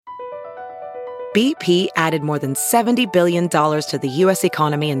BP added more than $70 billion to the U.S.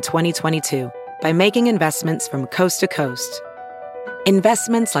 economy in 2022 by making investments from coast to coast.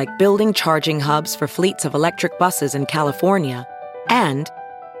 Investments like building charging hubs for fleets of electric buses in California and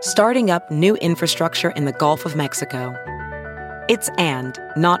starting up new infrastructure in the Gulf of Mexico. It's and,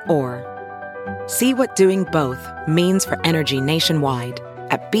 not or. See what doing both means for energy nationwide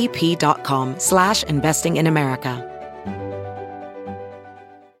at bp.com/investing in America.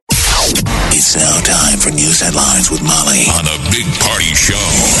 It's now time for news headlines with Molly on the Big Party Show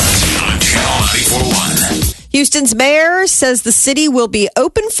on Channel 94.1. Houston's mayor says the city will be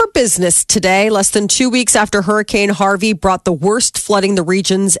open for business today, less than 2 weeks after Hurricane Harvey brought the worst flooding the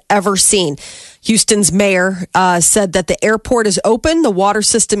region's ever seen. Houston's mayor said that the airport is open, the water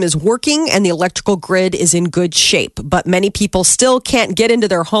system is working, and the electrical grid is in good shape. But many people still can't get into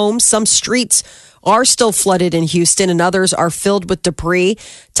their homes. Some streets are still flooded in Houston and others are filled with debris.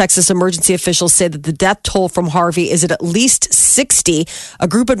 Texas emergency officials say that the death toll from Harvey is at least 60. A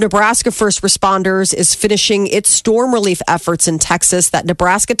group of Nebraska first responders is finishing its storm relief efforts in Texas. That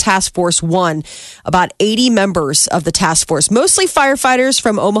Nebraska Task Force won about 80 members of the task force, mostly firefighters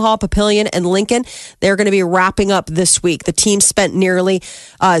from Omaha, Papillion, and Lincoln. They're going to be wrapping up this week. The team spent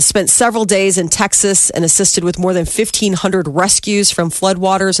several days in Texas and assisted with more than 1,500 rescues from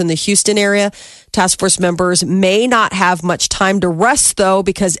floodwaters in the Houston area. Task force members may not have much time to rest, though,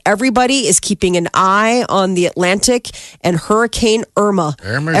 because everybody is keeping an eye on the Atlantic and Hurricane Irma.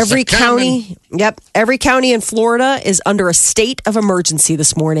 Every county in Florida is under a state of emergency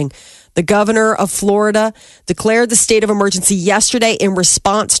this morning. The governor of Florida declared the state of emergency yesterday in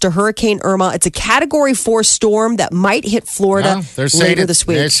response to Hurricane Irma. It's a Category 4 storm that might hit Florida later this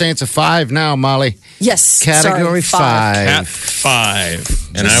week. They're saying it's a 5 now, Molly. Yes. Category 5. Cat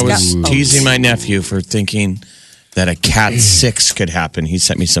 5. And I was teasing my nephew for thinking that a Cat 6 could happen. He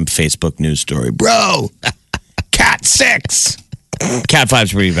sent me some Facebook news story. Bro, Cat 6. Cat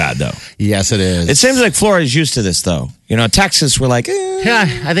 5's pretty bad, though. Yes, it is. It seems like Florida's used to this, though. You know, Texas, we're like, Yeah,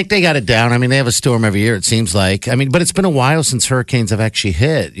 I think they got it down. I mean, they have a storm every year, it seems like. I mean, but it's been a while since hurricanes have actually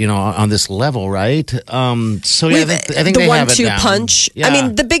hit, on this level, right? So, yeah, I think the they have it 1-2 down. punch. Yeah. I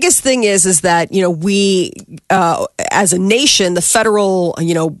mean, the biggest thing is that, we, as a nation, the federal,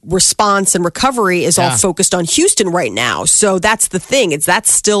 response and recovery is all focused on Houston right now. So that's the thing.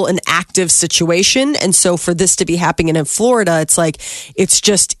 That's still an active situation. And so for this to be happening in Florida, it's like,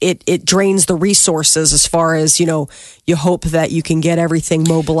 it drains the resources as far as, you hope that you can get everything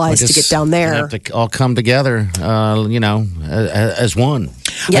mobilized to get down there. Have to all come together, as one.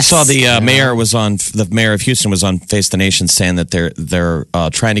 Yes. I saw the mayor of Houston was on Face the Nation saying that they're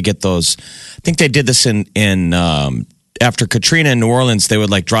trying to get those. I think they did this in after Katrina in New Orleans. They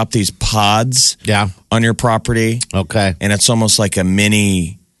would drop these pods on your property. Okay, and it's almost like a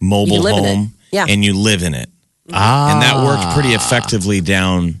mini mobile home, and you live in it. And that worked pretty effectively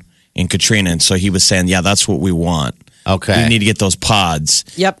down in Katrina. And so he was saying, that's what we want. Okay. You need to get those pods.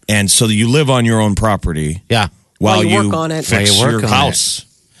 Yep. And so you live on your own property. Yeah. While you work on it. Fix your house.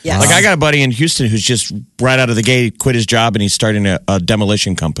 Yes. I got a buddy in Houston who's just right out of the gate quit his job and he's starting a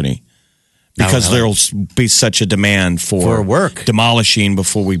demolition company. Because there'll be such a demand for work. Demolishing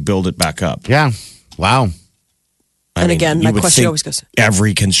before we build it back up. Yeah. Wow. Again, my question always goes,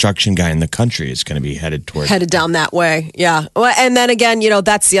 every construction guy in the country is going to be headed down that way. Yeah. Well, and then again,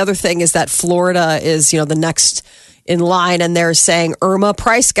 that's the other thing is that Florida is, the next in line, and they're saying Irma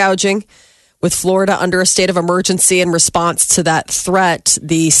price gouging with Florida under a state of emergency in response to that threat.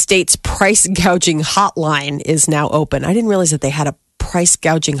 The state's price gouging hotline is now open. I didn't realize that they had a price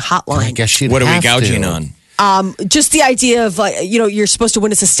gouging hotline. I guess what are we gouging on? Just the idea of, you're supposed to,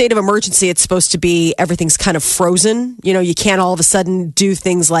 when it's a state of emergency, it's supposed to be everything's kind of frozen. You can't all of a sudden do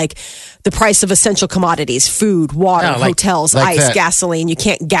things like the price of essential commodities, food, water, hotels, ice, gasoline. You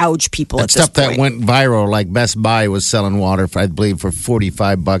can't gouge people at this point. That went viral, like Best Buy was selling water, I believe, for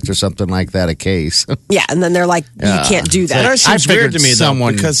 $45 or something like that a case. Yeah, and then they're like, you can't do that. That seems weird to me, though,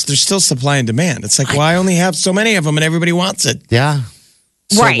 because there's still supply and demand. It's like, I only have so many of them and everybody wants it. Yeah.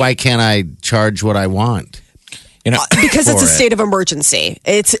 So why can't I charge what I want? Because it's a state of emergency.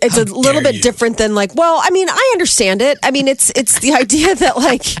 It's a little bit different than I understand it. I mean, it's the idea that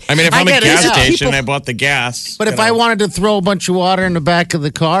if I'm at a gas station and I bought the gas. But if I wanted to throw a bunch of water in the back of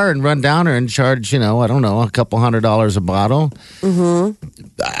the car and run down there and charge, I don't know, a couple $100 a bottle. Mm-hmm.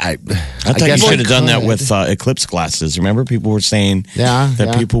 I thought you should have done that with Eclipse glasses. Remember, people were saying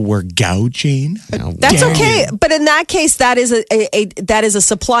that people were gouging. That's okay, but in that case, that is a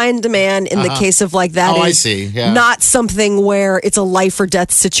supply and demand. In the case of that, I see. Yeah. not something where it's a life or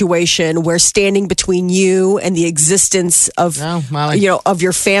death situation where standing between you and the existence of of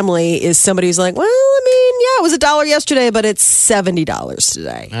your family is somebody who's like, well, I mean, yeah, it was $1 yesterday, but it's $70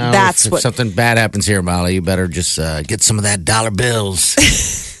 today. That's if something bad happens here, Molly, you better just get some of that dollar bills.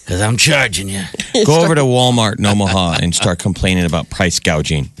 Because I'm charging you. Go over to Walmart in Omaha and start complaining about price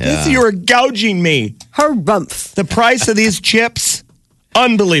gouging. Yeah. You are gouging me. Harumph. The price of these chips,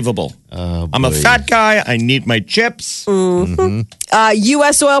 unbelievable. I'm a fat guy. I need my chips.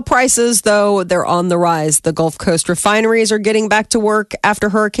 U.S. oil prices, though, they're on the rise. The Gulf Coast refineries are getting back to work after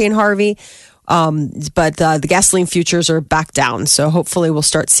Hurricane Harvey. But the gasoline futures are back down. So hopefully we'll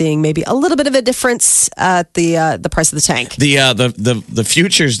start seeing maybe a little bit of a difference at the price of the tank. The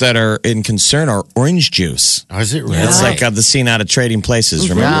futures that are in concern are orange juice. Oh, is it really? It's like the scene out of Trading Places.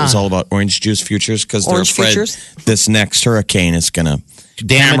 Remember, it was all about orange juice futures because they're afraid this next hurricane is going to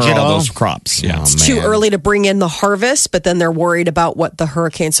damage all those crops. Yeah, it's too early to bring in the harvest, but then they're worried about what the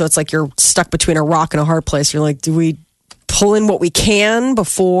hurricane. So it's like you're stuck between a rock and a hard place. You're like, do we pull in what we can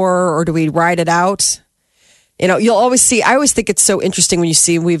before, or do we ride it out? You know, you'll always see, I always think it's so interesting when you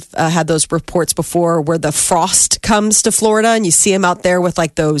see, we've had those reports before where the frost comes to Florida and you see them out there with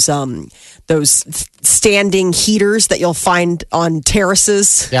like those standing heaters that you'll find on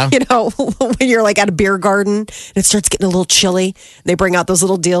terraces, you know, when you're like at a beer garden and it starts getting a little chilly. They bring out those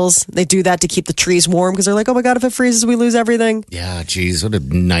little deals. They do that to keep the trees warm because they're like, oh my God, if it freezes, we lose everything. Yeah, geez, what a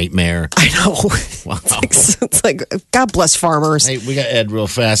nightmare. I know. Wow. It's like, God bless farmers. Hey, we got Ed real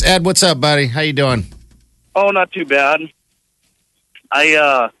fast. Ed, what's up, buddy? How you doing? Oh, not too bad.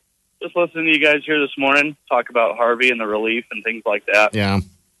 I just listened to you guys here this morning talk about Harvey and the relief and things like that. Yeah.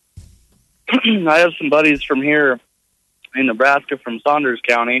 I have some buddies from here in Nebraska from Saunders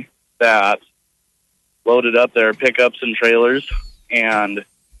County that loaded up their pickups and trailers, and I'm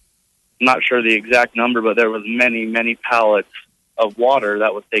not sure the exact number, but there was many, many pallets of water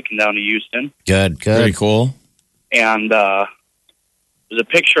that was taken down to Houston. Good. Very cool. And there's a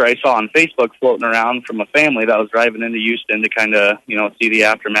picture I saw on Facebook floating around from a family that was driving into Houston to kind of, see the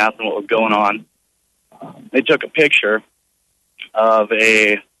aftermath and what was going on. They took a picture of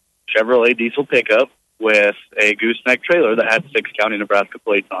a Chevrolet diesel pickup with a gooseneck trailer that had 6 County, Nebraska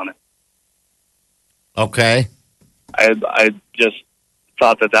plates on it. Okay. I just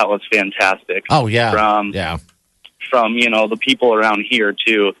thought that was fantastic. Oh, yeah. From the people around here,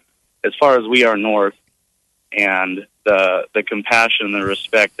 too, as far as we are north, and the compassion and the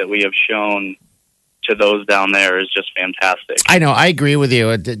respect that we have shown to those down there is just fantastic. I know. I agree with you.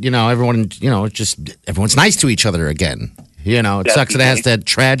 Everyone's nice to each other again. It sucks that it has that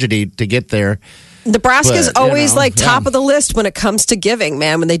tragedy to get there. Nebraska's always top of the list when it comes to giving,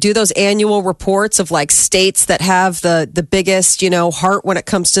 man. When they do those annual reports of like states that have the biggest, heart when it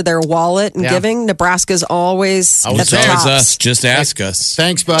comes to their wallet and giving, Nebraska's always at the top. Us. Just ask us.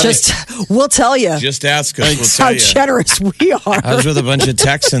 Thanks, buddy. We'll tell you. Just ask us. We'll tell you how generous we are. I was with a bunch of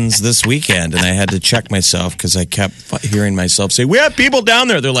Texans this weekend, and I had to check myself because I kept hearing myself say, "We have people down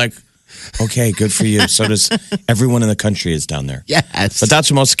there." They're like, okay, good for you. So does everyone in the country is down there. Yes. But that's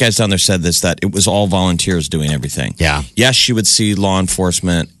what most guys down there said that it was all volunteers doing everything. Yeah. Yes, you would see law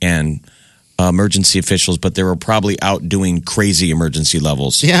enforcement and emergency officials, but they were probably out doing crazy emergency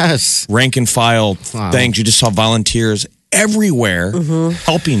levels. Yes. Rank and file things. You just saw volunteers everywhere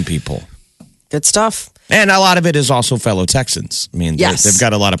helping people. Good stuff. And a lot of it is also fellow Texans. I mean, they've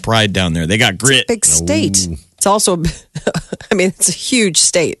got a lot of pride down there. They got grit. It's a big state. Ooh. It's also, it's a huge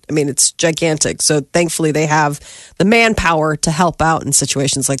state. It's gigantic. So thankfully they have the manpower to help out in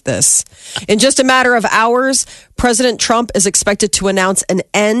situations like this. In just a matter of hours, President Trump is expected to announce an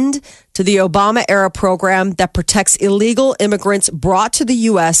end to the Obama-era program that protects illegal immigrants brought to the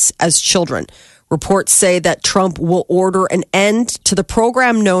U.S. as children. Reports say that Trump will order an end to the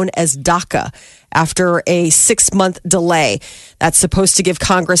program known as DACA after a 6-month delay. That's supposed to give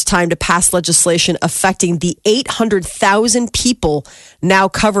Congress time to pass legislation affecting the 800,000 people now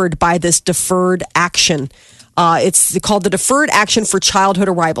covered by this deferred action. It's called the Deferred Action for Childhood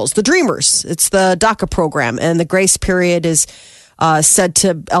Arrivals, the Dreamers. It's the DACA program, and the grace period is said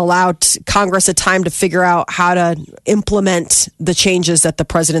to allow Congress a time to figure out how to implement the changes that the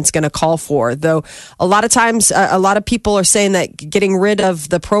president's going to call for. Though a lot of times, a lot of people are saying that getting rid of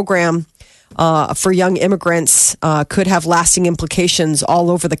the program for young immigrants could have lasting implications all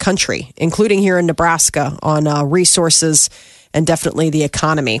over the country, including here in Nebraska on resources and definitely the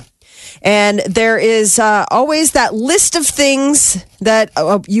economy. And there is always that list of things that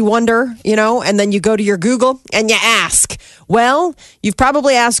you wonder, and then you go to your Google and you ask. Well, you've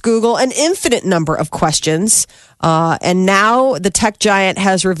probably asked Google an infinite number of questions. And now the tech giant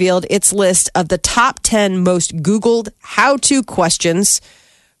has revealed its list of the top 10 most Googled how-to questions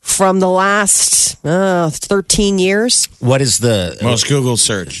from the last 13 years. What is the most Google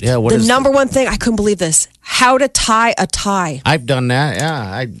search? Yeah, the number one thing, I couldn't believe this, how to tie a tie. I've done that,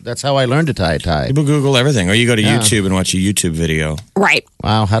 yeah. That's how I learned to tie a tie. People Google everything, or you go to YouTube and watch a YouTube video. Right.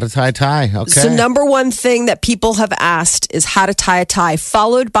 Wow, how to tie a tie. Okay. So number one thing that people have asked is how to tie a tie,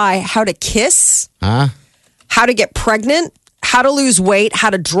 followed by how to kiss, how to get pregnant, how to lose weight,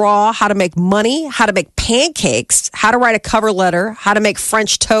 how to draw, how to make money, how to make pancakes, how to write a cover letter, how to make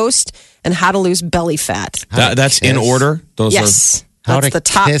French toast, and how to lose belly fat. That's in order? Those are the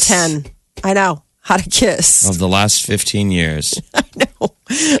top 10. I know. How to kiss. Of the last 15 years. I know.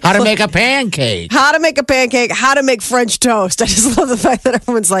 How to make a pancake. How to make a pancake, how to make French toast. I just love the fact that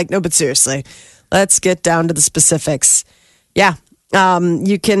everyone's like, no, but seriously, let's get down to the specifics. Yeah.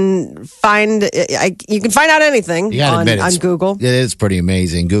 You can find out anything on Google. It is pretty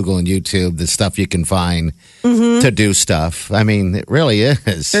amazing. Google and YouTube, the stuff you can find to do stuff. I mean, it really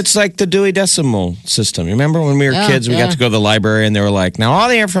is. It's like the Dewey Decimal System. You remember when we were kids, we got to go to the library and they were like, now all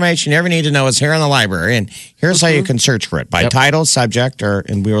the information you ever need to know is here in the library. And here's how you can search for it by title, subject,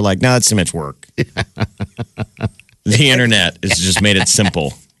 and we were like, no, that's too much work. The internet has just made it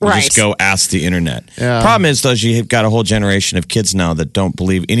simple. Just go ask the internet. Yeah. Problem is, though, you've got a whole generation of kids now that don't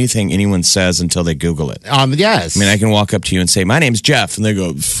believe anything anyone says until they Google it. Yes. I mean, I can walk up to you and say, my name's Jeff. And they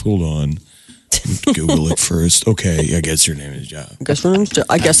go, hold on. Google it first. Okay, I guess your name is Jeff.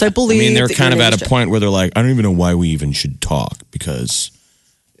 I guess I believe. I mean, they're kind of at a point where they're like, I don't even know why we even should talk because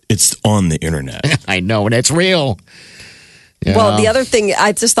it's on the internet. I know, and it's real. Yeah. Well, the other thing,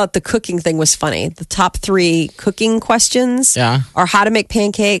 I just thought the cooking thing was funny. The top 3 cooking questions are how to make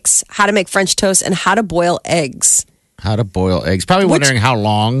pancakes, how to make French toast, and how to boil eggs. How to boil eggs. Probably wondering how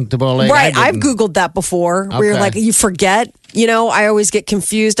long to boil eggs. Right. I've Googled that before where you're like, you forget. I always get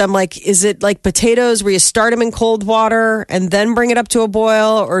confused. I'm like, is it like potatoes where you start them in cold water and then bring it up to a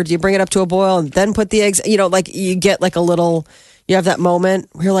boil? Or do you bring it up to a boil and then put the eggs? Like you get like a little... You have that moment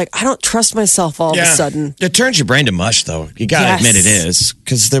where you're like, I don't trust myself all of a sudden. It turns your brain to mush, though. You got to admit it is.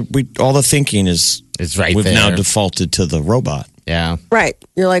 Because all the thinking is right we've there. now defaulted to the robot. Yeah. Right.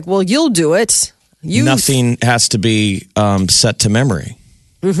 You're like, well, you'll do it. Nothing has to be set to memory.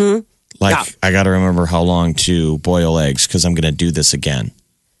 Mm-hmm. I got to remember how long to boil eggs because I'm going to do this again.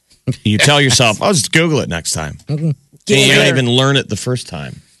 You tell yourself, I'll just Google it next time. Mm-hmm. You don't even learn it the first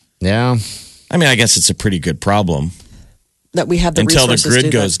time. Yeah. I mean, I guess it's a pretty good problem. That we have the until the resources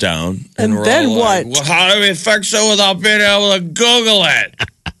grid goes down. And then what? Well, how do we fix it without being able to Google it?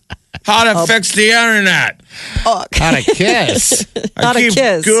 How to fix the internet? How to kiss? I keep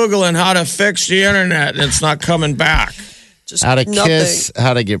Googling how to fix the internet and it's not coming back. Just how to kiss,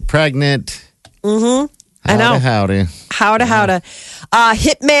 how to get pregnant. Mm-hmm. I know. Howdy.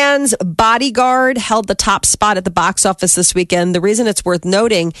 Hitman's Bodyguard held the top spot at the box office this weekend. The reason it's worth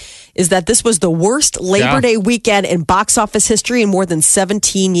noting is that this was the worst Labor Day weekend in box office history in more than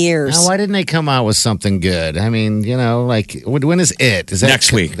 17 years. Now, why didn't they come out with something good? I mean, when is it? Is that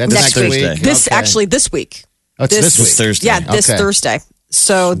next week? That's next Thursday. Week. Actually, this week. Oh, it's this week. Thursday. Yeah, this Thursday.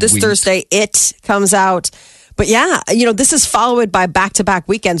 So this Thursday, it comes out. But this is followed by back-to-back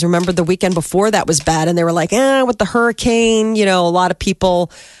weekends. Remember the weekend before that was bad, and they were like, with the hurricane, a lot of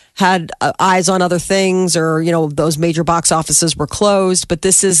people had eyes on other things, or those major box offices were closed. But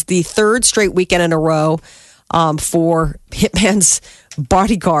this is the 3rd straight weekend in a row for Hitman's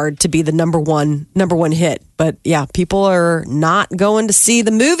Bodyguard to be the number one hit. But people are not going to see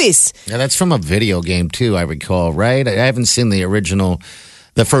the movies. Yeah, that's from a video game too, I recall, right? I haven't seen the original.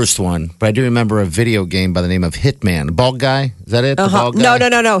 The first one, but I do remember a video game by the name of Hitman. Bald guy? Is that it? The bald guy?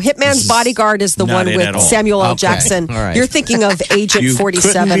 No. Hitman's Bodyguard is the one with Samuel L. Jackson. All right. You're thinking of Agent 47.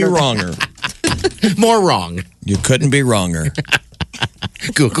 You couldn't be wronger. More wrong. You couldn't be wronger.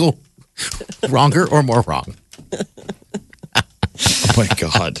 Google. Wronger or more wrong? Oh, my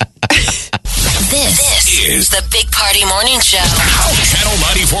God. This is the Big Party Morning Show. Channel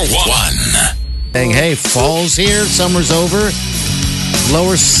 94.1. Hey, fall's here. Summer's over.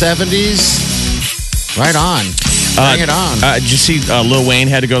 Lower 70s. Right on. Bring it on. Did you see Lil Wayne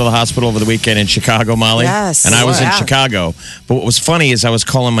had to go to the hospital over the weekend in Chicago, Molly? Yes. And I was in Yeah. Chicago. But what was funny is I was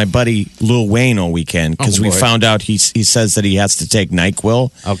calling my buddy Lil Wayne all weekend because we boy. found out he says that he has to take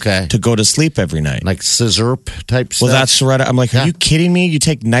NyQuil Okay. to go to sleep every night. Like scissorp type stuff. Well, that's right. I'm like, are Yeah. you kidding me? You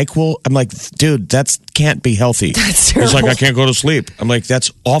take NyQuil? I'm like, dude, that can't be healthy. That's He's like, terrible. I can't go to sleep. I'm like,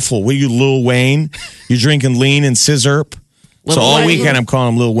 that's awful. What are you, Lil Wayne? You're drinking lean and scissorp? So Lil all Wayne. weekend I'm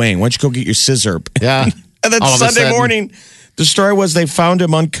calling him Lil Wayne. Why don't you go get your scissorp? Yeah. And then All of a Sunday sudden- morning, the story was they found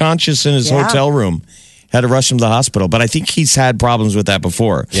him unconscious in his Yeah. hotel room. Had to rush him to the hospital. But I think he's had problems with that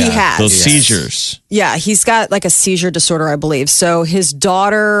before. He has. Those Yes. seizures. Yeah, he's got like a seizure disorder, I believe. So his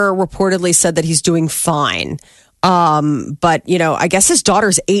daughter reportedly said that he's doing fine. But, I guess his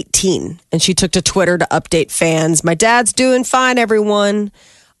daughter's 18 and she took to Twitter to update fans. My dad's doing fine, everyone.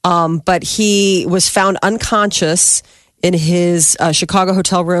 But he was found unconscious in his Chicago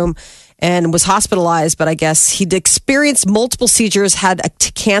hotel room and was hospitalized. But I guess he'd experienced multiple seizures, had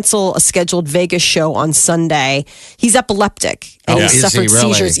to cancel a scheduled Vegas show on Sunday. He's epileptic and Oh, he is he suffered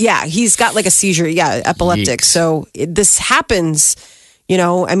really? seizures. Yeah, he's got like a seizure. Yeah, epileptic. Yeeks. So this happens.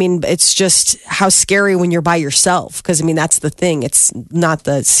 It's just how scary when you're by yourself. Because that's the thing. It's not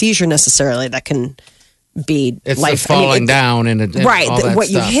the seizure necessarily that can be It's life the falling down and right. all that What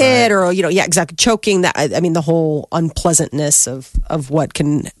you stuff, hit, right? or exactly choking. That the whole unpleasantness of what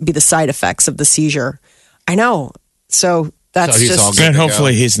can be the side effects of the seizure. I know. So that's So he's all just good. And to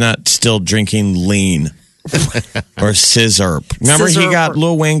hopefully go. he's not still drinking lean. Or scissorp. Remember, Scissorp.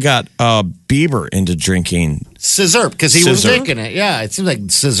 Lil Wayne got Bieber into drinking. Scissorp, because he was Scissorp. drinking it. Yeah, it seems like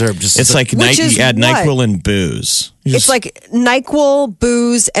scissorp. Just It's like Which is you add what? NyQuil and booze. You It's just- like NyQuil,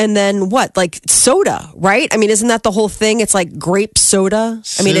 booze, and then what? Like soda, right? Isn't that the whole thing? It's like grape soda.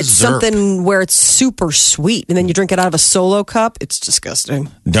 It's Scissorp. something where it's super sweet, and then you drink it out of a Solo cup. It's disgusting.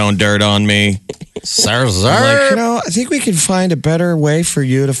 don't dirt on me. Scissorp. I'm like, I think we can find a better way for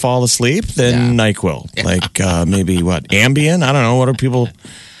you to fall asleep than NyQuil. Like maybe what? Ambien? I don't know. What are people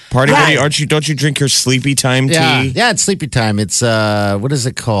party? Right. Don't you drink your sleepy time Yeah, tea? yeah, it's sleepy time. It's what is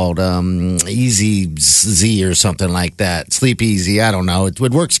it called? Easy Z or something like that. Sleep Easy. I don't know. It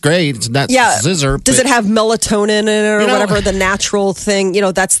works great. It's not scissor. Does it have melatonin in it or You know- whatever? The natural thing.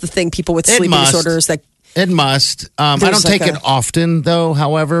 That's the thing. People with It sleeping must. disorders that. It must. I There's don't take like it often though.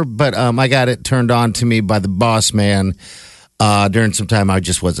 However, but I got it turned on to me by the boss man. During some time, I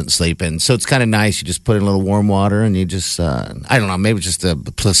just wasn't sleeping. So it's kind of nice. You just put in a little warm water and you just, I don't know, maybe just a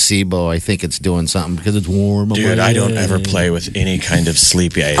placebo. I think it's doing something because it's warm. Dude, I don't ever play with any kind of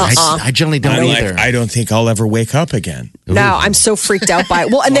sleepy. I generally don't I'm either. like, I don't think I'll ever wake up again. No, I'm so freaked out by it.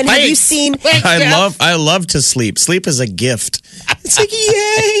 Well, and then have you seen? I love to sleep. Sleep is a gift. It's like,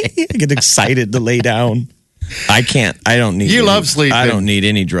 yay. I get excited to lay down. I can't. I don't need. You love sleeping. I don't need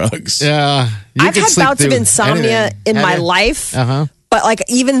any drugs. Yeah. You I've can had sleep bouts of through insomnia anything. in Have my you? life. Uh-huh. But like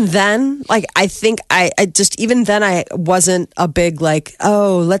even then, like I think I just even then I wasn't a big like,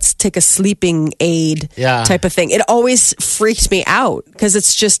 oh, let's take a sleeping aid Yeah. type of thing. It always freaked me out because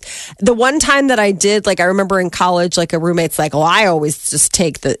it's just the one time that I did, like I remember in college, like a roommate's like, well, I always just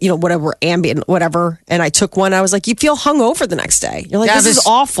take the, whatever Ambien, whatever. And I took one. I was like, you feel hungover the next day. You're like, Yeah, this is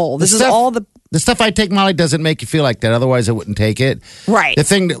awful. This is stuff- all the The stuff I take, Molly, doesn't make you feel like that. Otherwise, I wouldn't take it. Right. The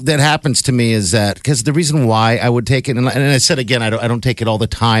thing that happens to me is that because the reason why I would take it, and I said again, I don't take it all the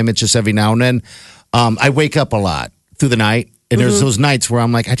time. It's just every now and then. I wake up a lot through the night, and there's those nights where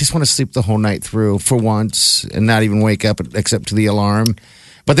I'm like, I just want to sleep the whole night through for once and not even wake up except to the alarm.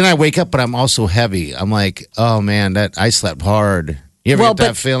 But then I wake up, but I'm also heavy. I'm like, oh man, that I slept hard. You ever Well, get that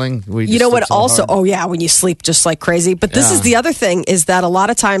but feeling? Where you just know sleep what so also hard? oh yeah, when you sleep just like crazy. But this Yeah. is the other thing is that a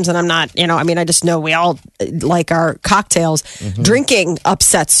lot of times, and I'm not, I just know we all like our cocktails. Drinking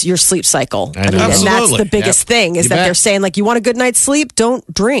upsets your sleep cycle. I know. and that's Absolutely. the biggest thing is You that bet. they're saying like you want a good night's sleep, don't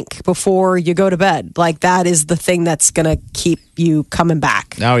drink before you go to bed. Like that is the thing that's gonna keep you coming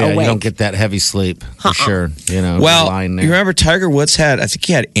back. Oh yeah, awake. you don't get that heavy sleep for sure. Well, lying you there. remember Tiger Woods I think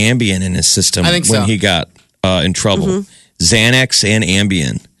he had Ambien in his system I think when so. he got in trouble. Xanax and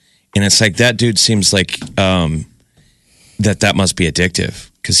Ambien. And it's like that dude seems like that must be addictive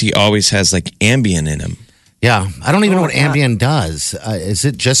because he always has like Ambien in him. Yeah, I don't even know what yeah. Ambien does. Is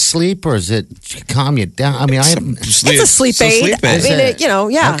it just sleep or is it calm you down? I mean, It's a sleep aid. I Is mean, it?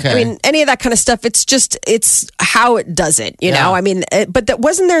 yeah. Okay. I mean, any of that kind of stuff. It's how it does it. You Yeah. know. I mean, but that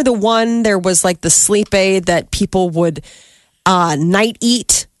wasn't there the one. There was like the sleep aid that people would night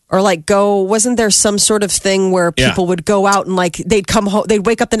eat or like go. Wasn't there some sort of thing where Yeah. people would go out and like they'd come home, they'd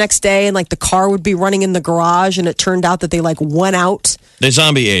wake up the next day and like the car would be running in the garage, and it turned out that they like went out. They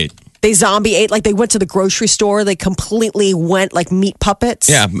zombie ate. They zombie ate, like they went to the grocery store. They completely went like meat puppets.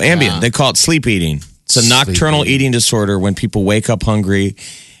 Yeah, Ambien. They call it sleep eating. It's a nocturnal eating disorder when people wake up hungry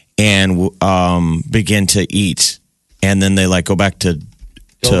and begin to eat, and then they like go back to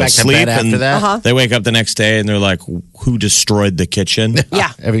sleep, bed after and that. they wake up the next day and they're like, "Who destroyed the kitchen?"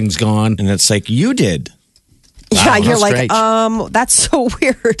 Yeah. Everything's gone. And it's like, you did. Yeah, you're that's like, strange. that's so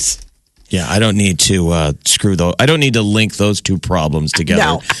weird. Yeah, I don't need to I don't need to link those two problems together.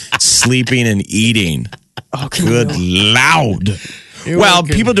 No. Sleeping and eating. Oh, Good loud. Well,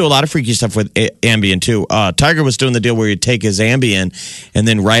 people do a lot of freaky stuff with Ambien too. Tiger was doing the deal where you take his Ambien, and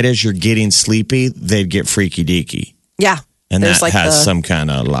then right as you're getting sleepy, they'd get freaky deaky. Yeah. And There's that like has some kind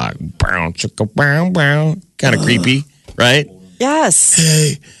of like brown, chicka, brown, kind of creepy, right? Yes.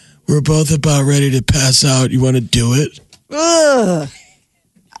 Hey, we're both about ready to pass out. You want to do it? Ugh.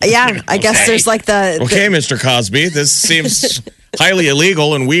 Yeah, I guess there's like the Okay, Mr. Cosby, this seems highly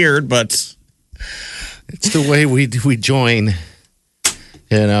illegal and weird, but It's the way we join.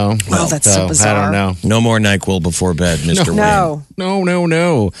 You know. Oh, that's so bizarre. I don't know. no more NyQuil before bed, Mr. Wayne.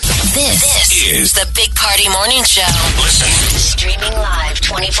 No. This is The Big Party Morning Show. Listen. Streaming live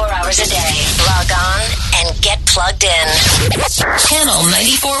 24 hours a day. Log on and get plugged in.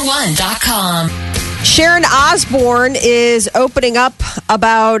 Channel941.com. Sharon Osbourne is opening up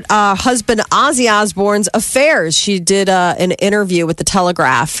about husband Ozzy Osbourne's affairs. She did an interview with The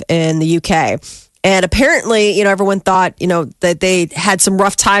Telegraph in the UK. And apparently, everyone thought, that they had some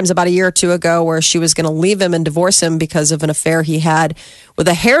rough times about a year or two ago where she was going to leave him and divorce him because of an affair he had with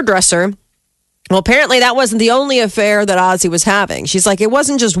a hairdresser. Well, apparently that wasn't the only affair that Ozzy was having. She's like, it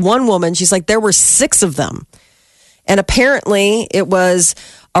wasn't just one woman. She's like, there were 6 of them. And apparently it was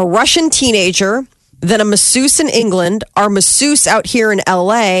a Russian teenager, then a masseuse in England, our masseuse out here in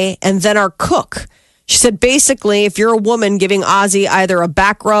LA, and then our cook. She said, basically, if you're a woman giving Ozzy either a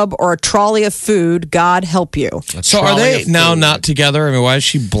back rub or a trolley of food, God help you. So are they now not together? I mean, why is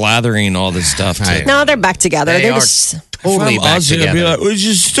she blathering all this stuff? No, they're back together. They They're are just totally back Ozzy, I'd be together. like, would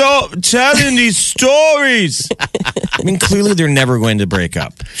you stop telling these stories? I mean, clearly they're never going to break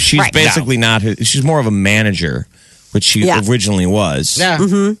up. She's Right. basically not. She's more of a manager, which she originally was.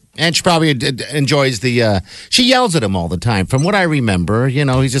 Yeah. And she probably enjoys the. She yells at him all the time. From what I remember,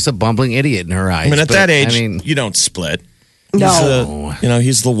 he's just a bumbling idiot in her eyes. I mean, at But, that age, you don't split. No.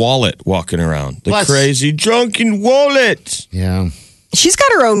 He's the wallet walking around. The Plus- crazy drunken wallet. yeah. She's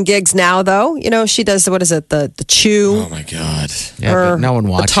got her own gigs now, though. She does, what is it, the Chew Oh, my God. Yeah, or but no one the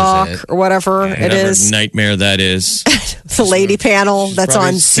watches Talk it. or whatever it Whatever is. nightmare that is. The lady panel that's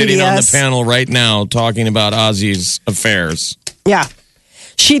Probably on sitting on the CBS. panel right now talking about Ozzy's affairs. Yeah.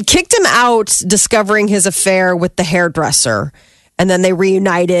 She'd kicked him out discovering his affair with the hairdresser. And then they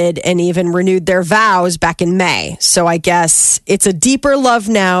reunited and even renewed their vows back in May. So I guess it's a deeper love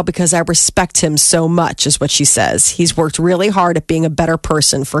now because I respect him so much, is what she says. He's worked really hard at being a better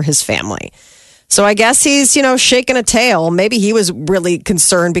person for his family. So I guess he's, shaking a tail. Maybe he was really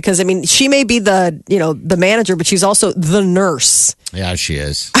concerned because, she may be the manager, but she's also the nurse. Yeah, she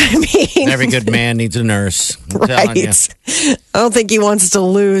is. I mean, Every good man needs a nurse. I'm telling you. right. I don't think he wants to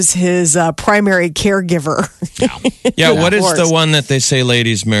lose his primary caregiver. Yeah, what is course. the one that they say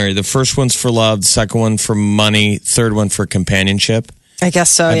ladies marry? The first one's for love, the second one for money, third one for companionship. I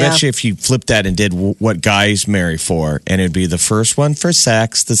guess so, I yeah. bet you if you flipped that and did what guys marry for, and it'd be the first one for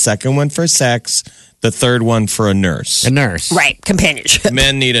sex, the second one for sex, the third one for a nurse. A nurse. Right, companionship.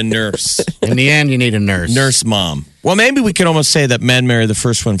 Men need a nurse. In the end, you need a nurse. Nurse mom. Well, maybe we could almost say that men marry the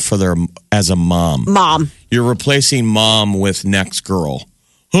first one as a mom. Mom. You're replacing mom with next girl.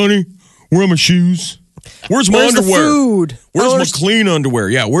 Honey, where are my shoes? Where's my Where's the underwear? food? Where's Oh, my clean underwear?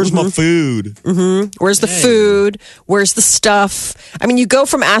 Yeah, where's my food? Where's the food? Where's the stuff? You go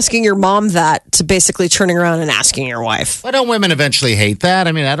from asking your mom that to basically turning around and asking your wife. Why don't women eventually hate that?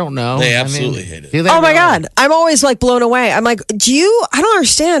 I don't know. They absolutely hate it. Do they Oh my really? God. I'm always like blown away. I'm like, I don't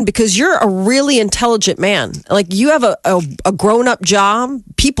understand because you're a really intelligent man. Like you have a grown up job.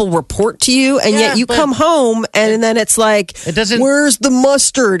 People report to you and Yeah, yet you but- come home and then it's like, It doesn't- where's the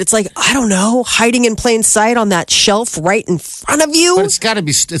mustard? It's like, I don't know, hiding in plain sight on that shelf right in front of you. But it's got to be.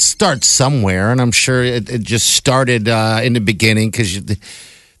 It starts somewhere, and I'm sure it just started in the beginning because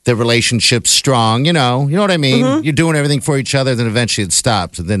the relationship's strong. You know what I mean. You're doing everything for each other, then eventually it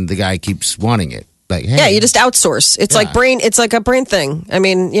stops, and then the guy keeps wanting it. Like, hey, Yeah, you just outsource. It's like it's like a brain thing.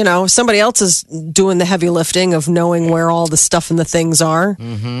 Somebody else is doing the heavy lifting of knowing where all the stuff and the things are.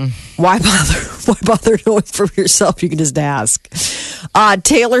 Mm-hmm. Why bother? Why bother knowing for yourself? You can just ask.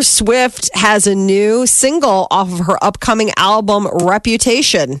 Taylor Swift has a new single off of her upcoming album,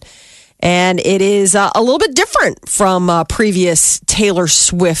 Reputation. And it is a little bit different from previous Taylor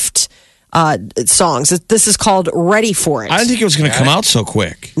Swift songs. This is called Ready for It. I didn't think it was going to come out so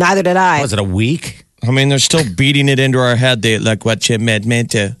quick. Neither did I. was it a week? I mean, they're still beating it into our head. They like what you made me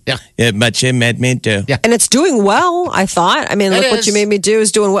do. Yeah. What you made me do. Yeah. And it's doing well, I thought. I mean, It look what is. you made me do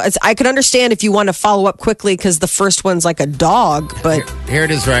is doing well. I could understand if you want to follow up quickly because the first one's like a dog, but Here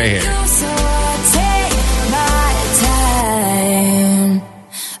it is right here. So I take my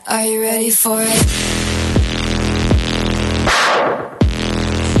time. Are you ready for it?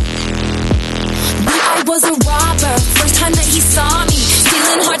 I was a robber, first time that he saw me,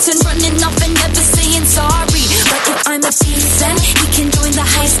 stealing hearts and running off and never saying sorry. But if I'm a thief, then he can join the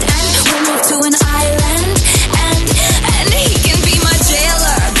heist and we'll move to an island, and he can be my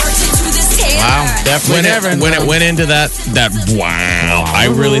jailer. Bursting through this tailor. Wow, definitely. When it went into that wow, I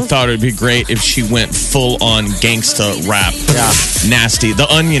really thought it would be great if she went full on gangsta rap. Yeah. Nasty. The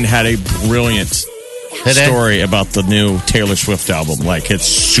Onion had a brilliant Did they? story about the new Taylor Swift album. Like, it's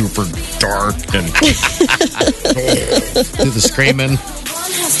super dark and Do the screaming.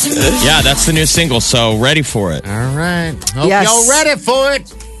 yeah, that's the new single. So ready for it. All right. Hope Yes. y'all ready for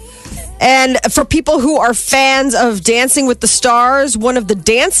it. And for people who are fans of Dancing with the Stars, one of the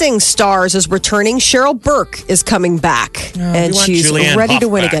dancing stars is returning. Cheryl Burke is coming back. And we want she's Julianne ready to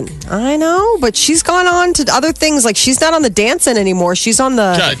Hough win back. again. I know, but she's gone on to other things. Like, she's not on the dance end anymore. She's on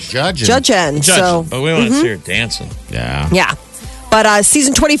the Judging. end. Judge, So, but we want to see her dancing. Yeah. yeah. But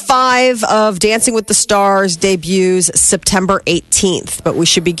season 25 of Dancing with the Stars debuts September 18th. But we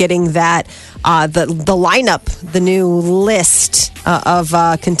should be getting that, the lineup, the new list of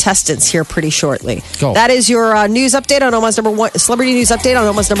contestants here pretty shortly. Cool. That is your news update on Omaha's number one, celebrity news update on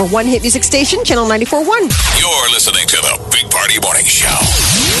Omaha's number one hit music station, Channel 94.1. You're listening to the Big Party Morning Show.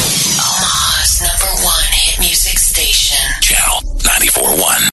 Omaha's number one hit music station. Channel 94.1.